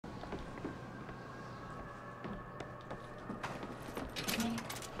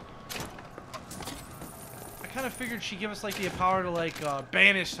kind of figured she'd give us like the power to like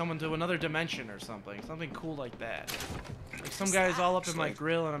banish someone to another dimension or something cool like that. Like some guy's all up in my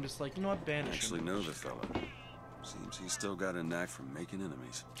grill and I'm just like, you know what, banish him. I actually know the fella. Seems he's still got a knack for making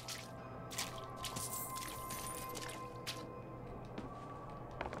enemies.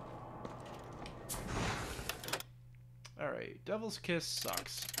 Alright, Devil's Kiss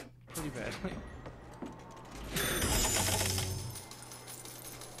sucks pretty badly.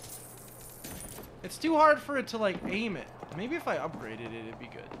 It's too hard for it to like aim it. Maybe if I upgraded it, it'd be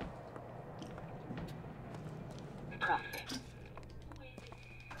good. Prophet.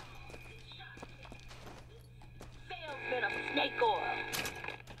 Salesman of snake oil.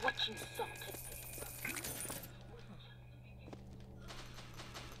 What you salted.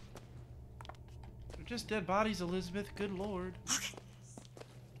 They're just dead bodies, Elizabeth. Good lord. This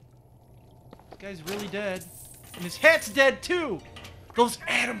guy's really dead. And his hat's dead too! Those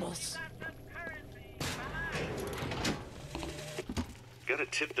animals! Got a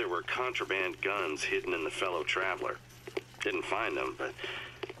tip there were contraband guns hidden in the fellow traveler. Didn't find them, but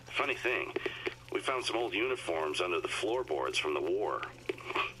funny thing, we found some old uniforms under the floorboards from the war.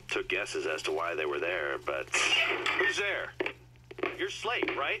 Took guesses as to why they were there, but who's there? You're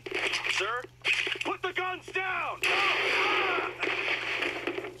Slate, right? Sir? Put the guns down!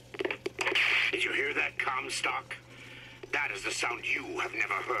 Did you hear that, Comstock? That is the sound you have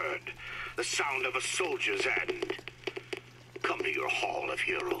never heard. The sound of a soldier's end. Come to your Hall of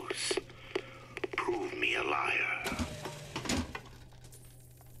Heroes. Prove me a liar.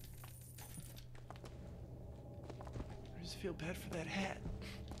 I just feel bad for that hat.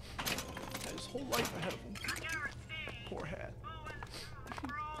 Had his whole life ahead of him. Poor hat.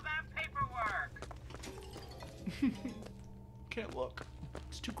 For all that paperwork. Can't look.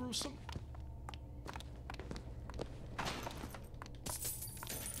 It's too gruesome.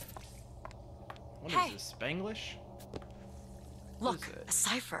 What is this, Spanglish? Look, a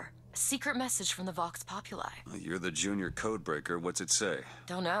cipher. A secret message from the Vox Populi. You're the junior codebreaker. What's it say?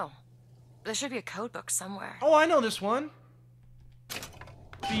 Don't know. There should be a code book somewhere. Oh, I know this one.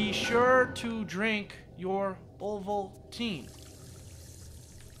 Be sure to drink your Ovaltine.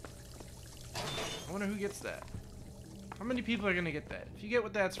 I wonder who gets that. How many people are gonna get that? If you get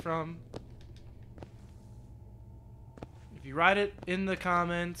what that's from, if you write it in the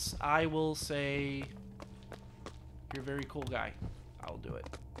comments, I will say you're a very cool guy. I'll do it.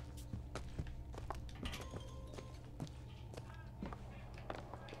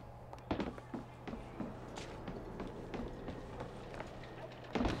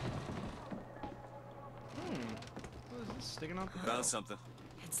 What is this sticking out the Found hell? something.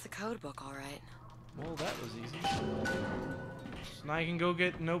 It's the code book, all right. Well, that was easy. So now I can go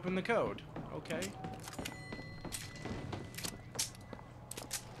get and open the code. Okay.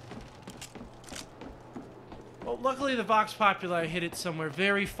 Well, luckily the Vox Populi hid it somewhere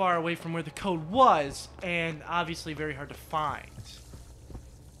very far away from where the code was, and obviously very hard to find.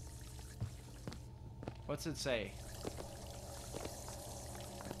 What's it say?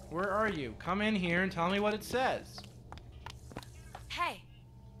 Where are you? Come in here and tell me what it says. Hey,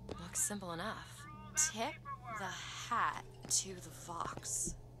 looks simple enough. Tip the hat to the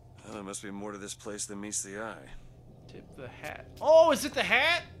Vox. Well, there must be more to this place than meets the eye. Tip the hat. Oh, is it the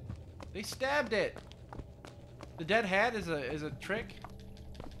hat? They stabbed it. The dead hat is a trick.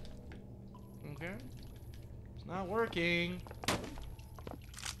 Okay. It's not working.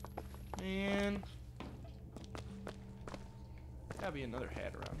 Man. Gotta be another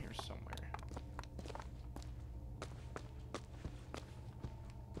hat around here somewhere.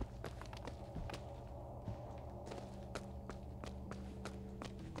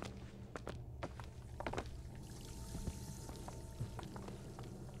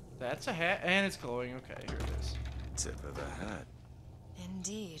 That's a hat, and it's glowing. Okay, here it is. Tip of the hat.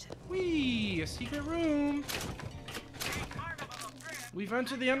 Indeed. Whee! A secret room! We've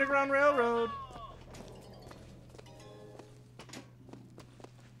entered the Underground Railroad.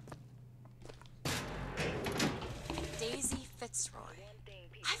 Daisy Fitzroy.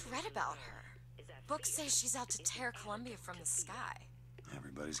 I've read about her. Books say she's out to tear Columbia from the sky.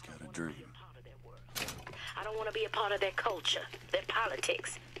 Everybody's got a dream. I don't want to be a part of their culture, their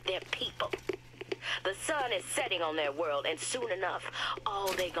politics, their people. The sun is setting on their world, and soon enough,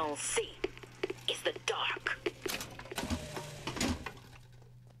 all they gonna see is the dark.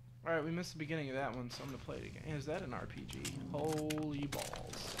 Alright, we missed the beginning of that one, so I'm gonna play it again. Is that an RPG? Holy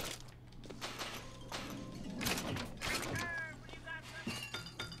balls.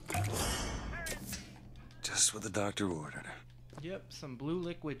 Just what the doctor ordered. Yep, some blue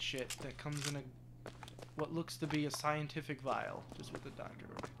liquid shit that comes in a what looks to be a scientific vial. Just what the doctor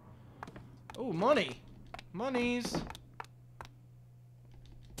ordered. Oh, money! Monies.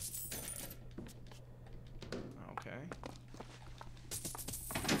 Okay.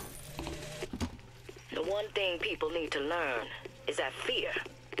 The one thing people need to learn is that fear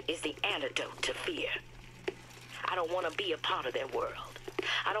is the antidote to fear. I don't want to be a part of their world.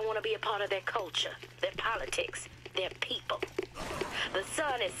 I don't want to be a part of their culture, their politics, their people. The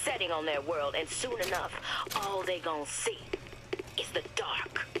sun is setting on their world, and soon enough, all they gonna see is the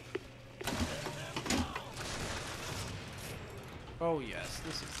dark. Oh yes,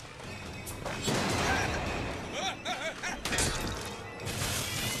 this is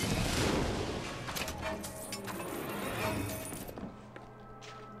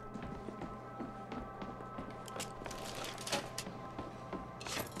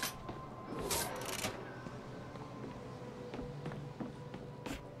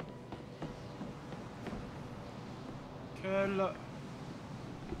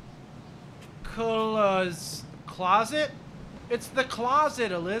closet? It's the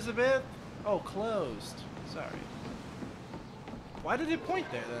closet, Elizabeth. Oh, closed. Sorry. Why did it point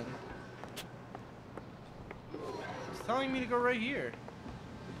there then? It's telling me to go right here.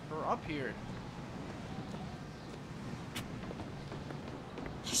 Or up here.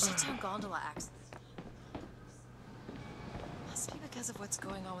 There's shit town gondola access. Must be because of what's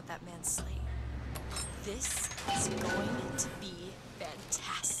going on with that man's slate. This is going to be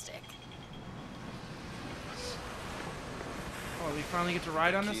fantastic. Oh, we finally get to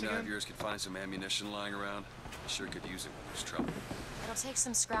ride on this Keen eye of again? yours could find some ammunition lying around. I sure could use it when there's trouble. It'll take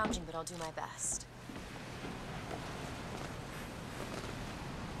some scrounging, but I'll do my best.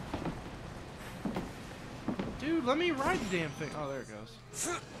 Dude, let me ride the damn thing. Oh, there it goes.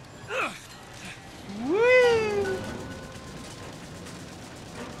 Woo!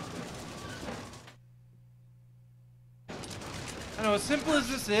 I know, as simple as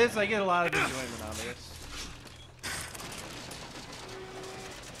this is, I get a lot of enjoyment out of this.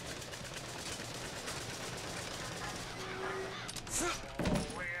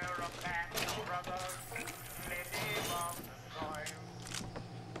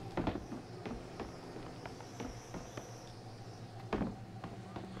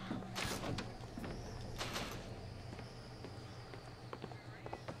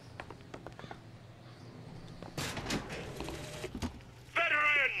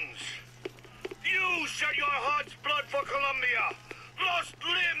 Shed your heart's blood for Columbia, lost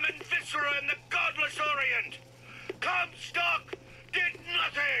limb and viscera in the godless Orient. Comstock did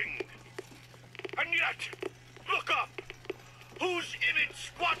nothing. And yet, look up. Whose image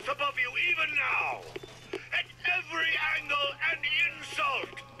squats above you even now? At every angle and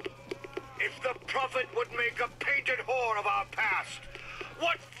insult. If the prophet would make a painted whore of our past,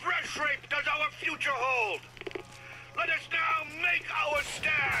 what fresh rape does our future hold? Let us now make our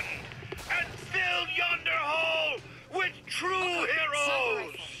stand and fill yonder hole with true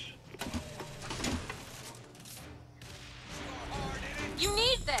heroes! You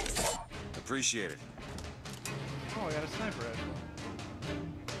need this! Appreciate it. Oh, I got a sniper rifle.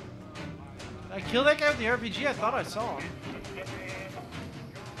 Did I kill that guy with the RPG? I thought I saw him.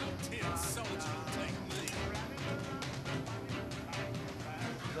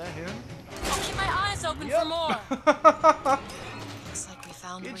 Is that him? I'll keep my eyes open Yep. for more! Looks like we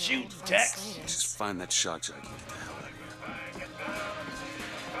found Good where shoot, your old friend Tex. Slade is. Just find that shock jockey and get the hell out of here.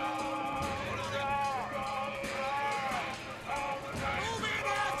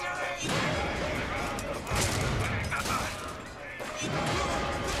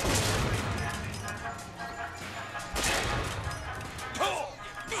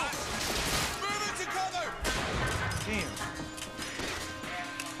 Damn.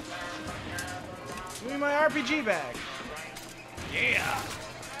 Give me my RPG back. Yeah.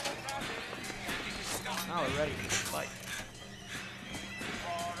 Now we're ready for the fight.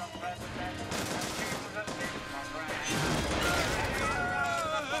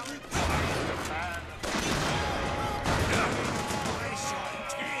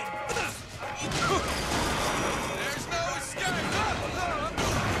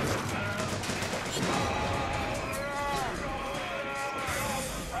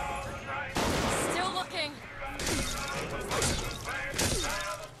 Still looking!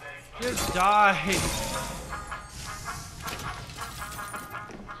 Just die.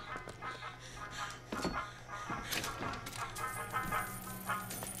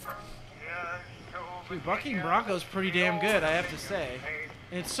 Dude, bucking Bronco's pretty damn good, I have to say.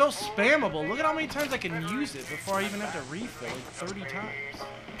 And it's so spammable. Look at how many times I can use it before I even have to refill, like 30 times.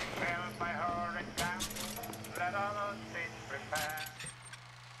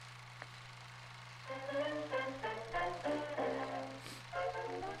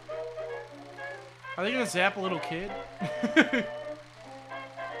 Are they gonna zap a little kid?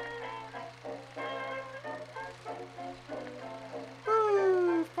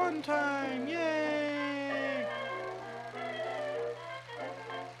 Woo! Fun time! Yay!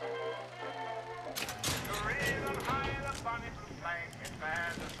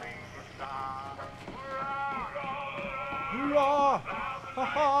 Hoorah! Ha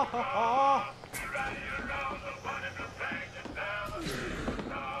ha ha ha!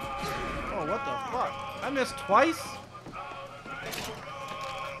 Oh, what the fuck? I missed twice?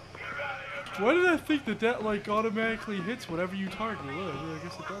 Why did I think that that like automatically hits whatever you target? Well, I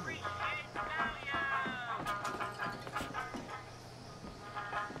guess it doesn't.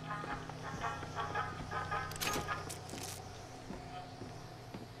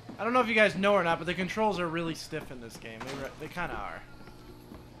 I don't know if you guys know or not, but the controls are really stiff in this game. They kind of are.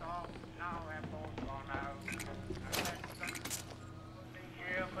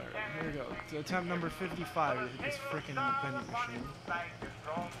 Here we go. To attempt number 55 with this freaking vending machine.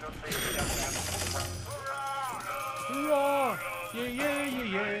 Hurrah! Yeah, yeah,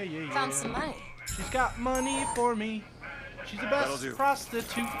 yeah, yeah, yeah. Found some money. She's got money for me. She's the best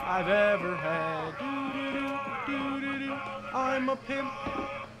prostitute I've ever had. Doo-doo-doo, doo-doo-doo. I'm a pimp.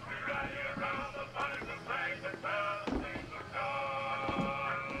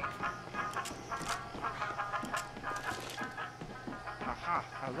 Aha!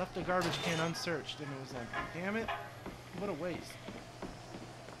 I left the garbage can unsearched and it was empty. Damn it! What a waste.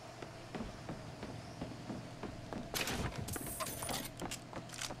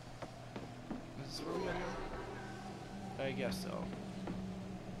 Is this where we gotta go? I guess so.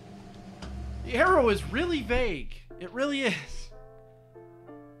 The arrow is really vague. It really is.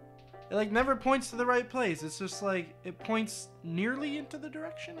 It like never points to the right place. It's just like it points nearly into the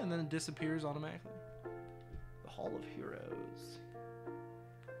direction and then it disappears automatically. The Hall of Heroes.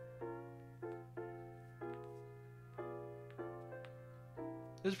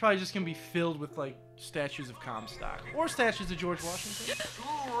 This is probably just gonna be filled with like statues of Comstock or statues of George Washington. Too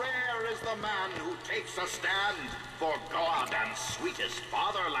rare is the man who takes a stand for God and sweetest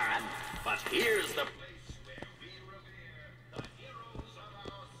fatherland. But here's the place where we revere the heroes of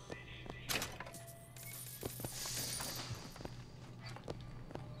our city.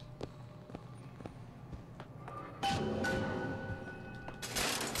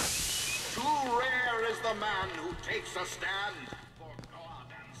 Too rare is the man who takes a stand.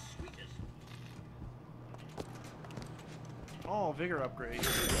 Oh, vigor upgrade.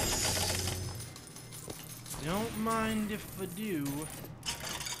 Don't mind if I do.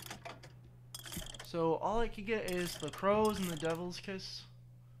 So all I could get is the crows and the devil's kiss.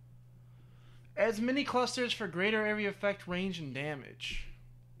 Adds mini clusters for greater area effect, range, and damage.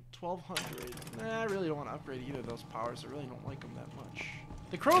 1200. Nah, I really don't want to upgrade either of those powers. I really don't like them that much.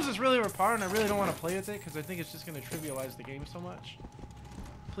 The crows is really overpowered, and I really don't want to play with it because I think it's just going to trivialize the game so much.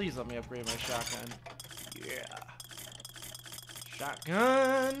 Please let me upgrade my shotgun. Yeah.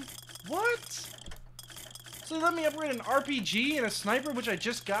 Shotgun. What? So they let me upgrade an RPG and a sniper, which I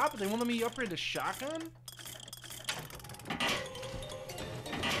just got, but they won't let me upgrade the shotgun?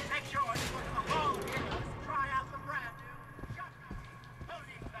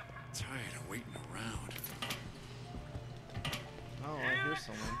 Tired of waiting around. Oh, I hear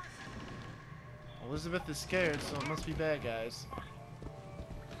someone. Elizabeth is scared, so it must be bad guys.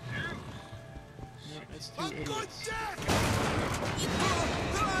 No, it's two idiots.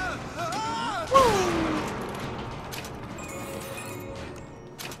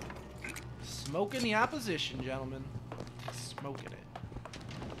 Smoking the opposition, gentlemen. Smoking it.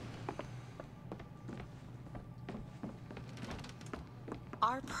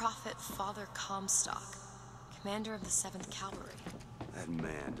 Our prophet, Father Comstock, commander of the 7th Cavalry. That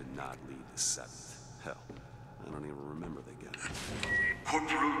man did not lead the 7th. Hell, I don't even remember the guy.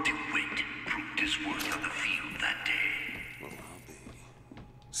 Corporal DeWitt proved his worth on the field that day. Well, I'll be.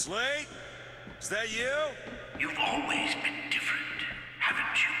 Slade? Is that you? You've always been different,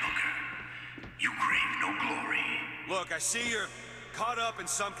 haven't you, Booker? You crave no glory. Look, I see you're caught up in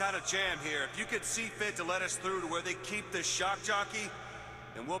some kind of jam here. If you could see fit to let us through to where they keep this shock jockey,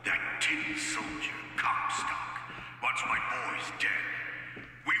 then we'll... That tin soldier, Comstock, wants my boys dead.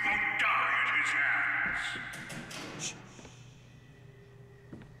 We won't die at his hands.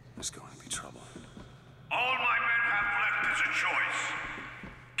 There's going to be trouble. All my men have left is a choice.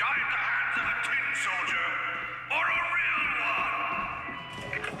 Die at the hands of a tin soldier, or a real one!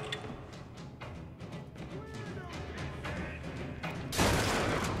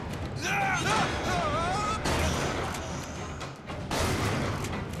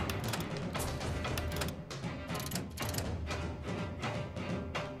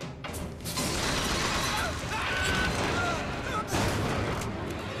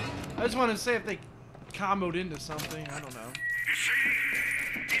 just wanted to say if they comboed into something. I don't know. You see,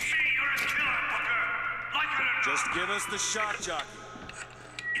 you're a killer, Booker. Like it or not. Just give us the shock jockey.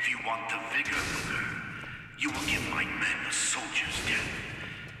 If you want the vigor, Booker, you will give my men a soldier's death.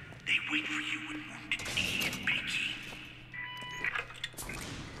 They wait for you with wounded knee and pinky.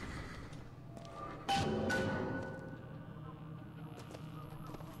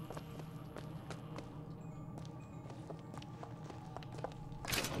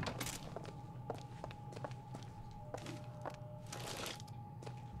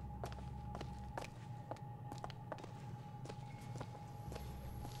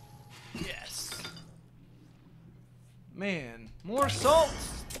 Yes. Man, more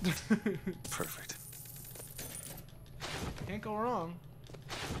salts. Perfect. Can't go wrong.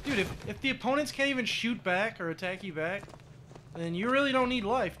 Dude, if the opponents can't even shoot back or attack you back, then you really don't need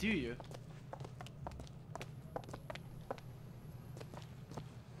life, do you?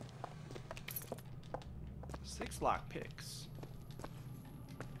 Six lockpicks.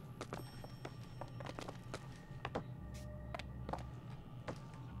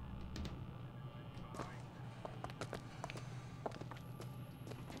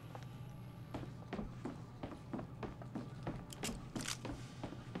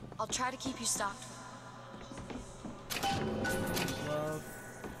 I'll try to keep you stocked. Love.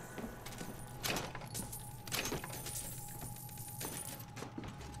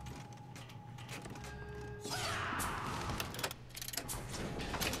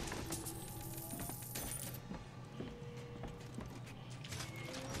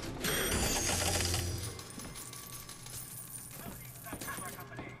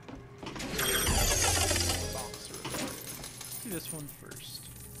 This one first.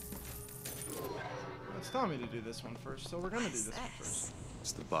 It's telling me to do this one first, so we're gonna do this one first.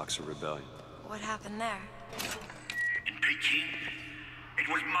 It's the Boxer Rebellion. What happened there? In Peking, it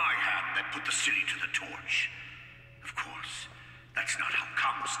was my hand that put the city to the torch. Of course, that's not how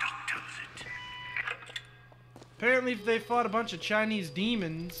Comstock tells it. Apparently, they fought a bunch of Chinese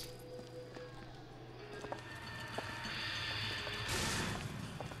demons.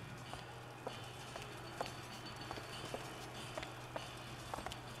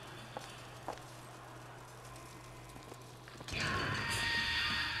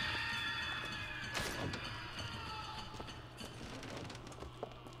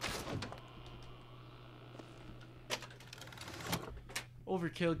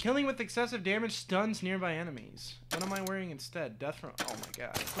 Overkill. Killing with excessive damage stuns nearby enemies. What am I wearing instead? Death from... Oh my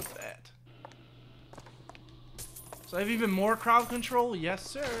god. What's that? So I have even more crowd control? Yes,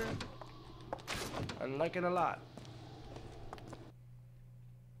 sir. I like it a lot.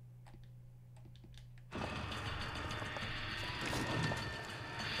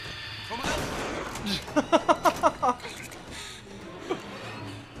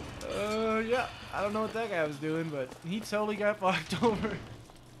 Yeah. I don't know what that guy was doing, but he totally got fucked over.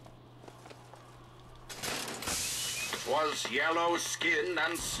 Was yellow skin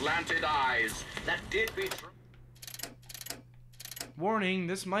and slanted eyes that did betray Warning,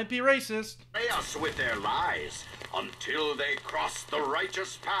 this might be racist. us with their lies until they crossed the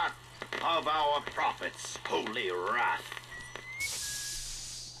righteous path of our prophet's holy wrath.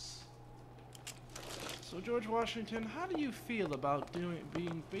 So George Washington, how do you feel about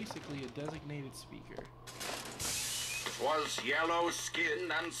being basically a designated speaker? Was yellow skin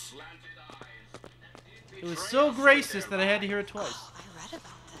and slanted eyes that did It was betray so us with racist their that I had to hear it twice. Oh, I read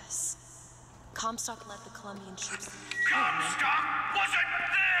about this. Comstock led the Colombian troops. Comstock wasn't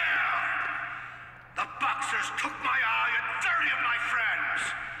there! The Boxers took my eye and 30 of my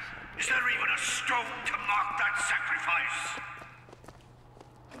friends! Is there even a stone to mark that sacrifice?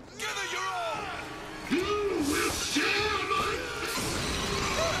 Give it your all!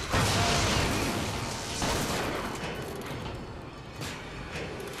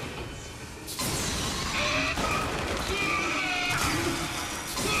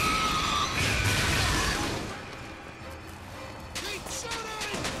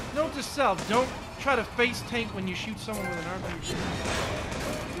 Note to self, don't try to face tank when you shoot someone with an RPG.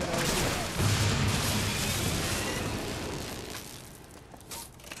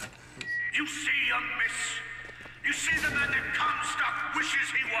 You see, young miss? You see the man that Comstock wishes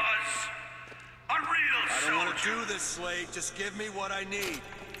he was? A real I don't soldier. want to do this, Slade. Just give me what I need.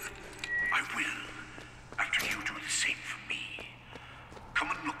 I will, after you do the same for me. Come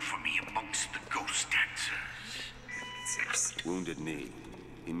and look for me amongst the ghost dancers. Wounded Knee.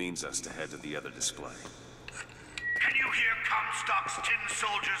 He means us to head to the other display. Can you hear Comstock's tin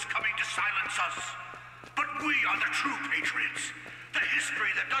soldiers coming to silence us? But we are the true patriots. The history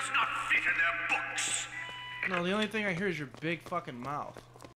that does not fit in their books. No, the only thing I hear is your big fucking mouth.